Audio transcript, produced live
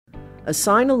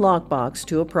Assign a lockbox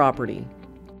to a property.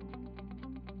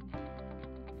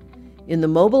 In the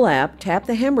mobile app, tap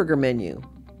the hamburger menu.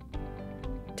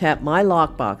 Tap My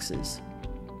Lockboxes.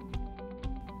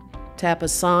 Tap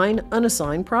Assign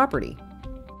Unassign Property.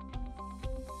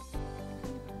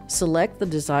 Select the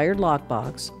desired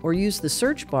lockbox or use the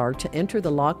search bar to enter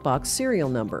the lockbox serial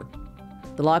number.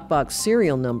 The lockbox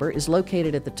serial number is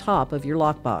located at the top of your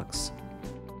lockbox.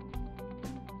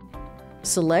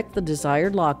 Select the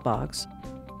desired lockbox.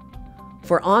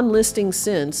 For On Listing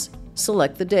Since,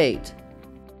 select the date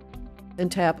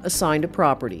and tap Assign to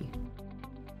Property.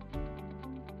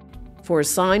 For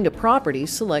Assign to Property,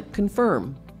 select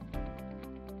Confirm.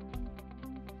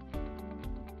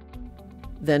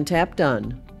 Then tap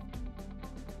Done.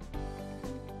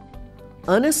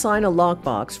 Unassign a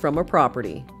lockbox from a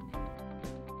property.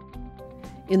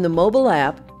 In the mobile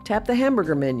app, tap the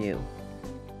hamburger menu.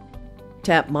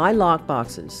 Tap My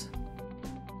Lockboxes.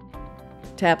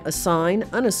 Tap Assign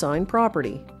Unassign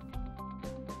Property.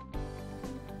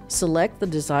 Select the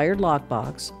desired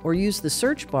lockbox or use the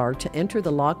search bar to enter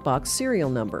the lockbox serial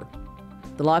number.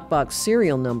 The lockbox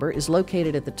serial number is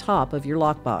located at the top of your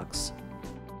lockbox.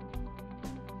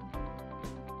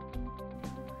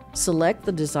 Select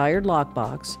the desired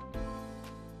lockbox.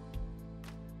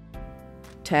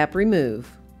 Tap Remove.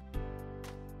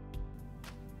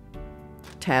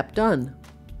 Tap Done.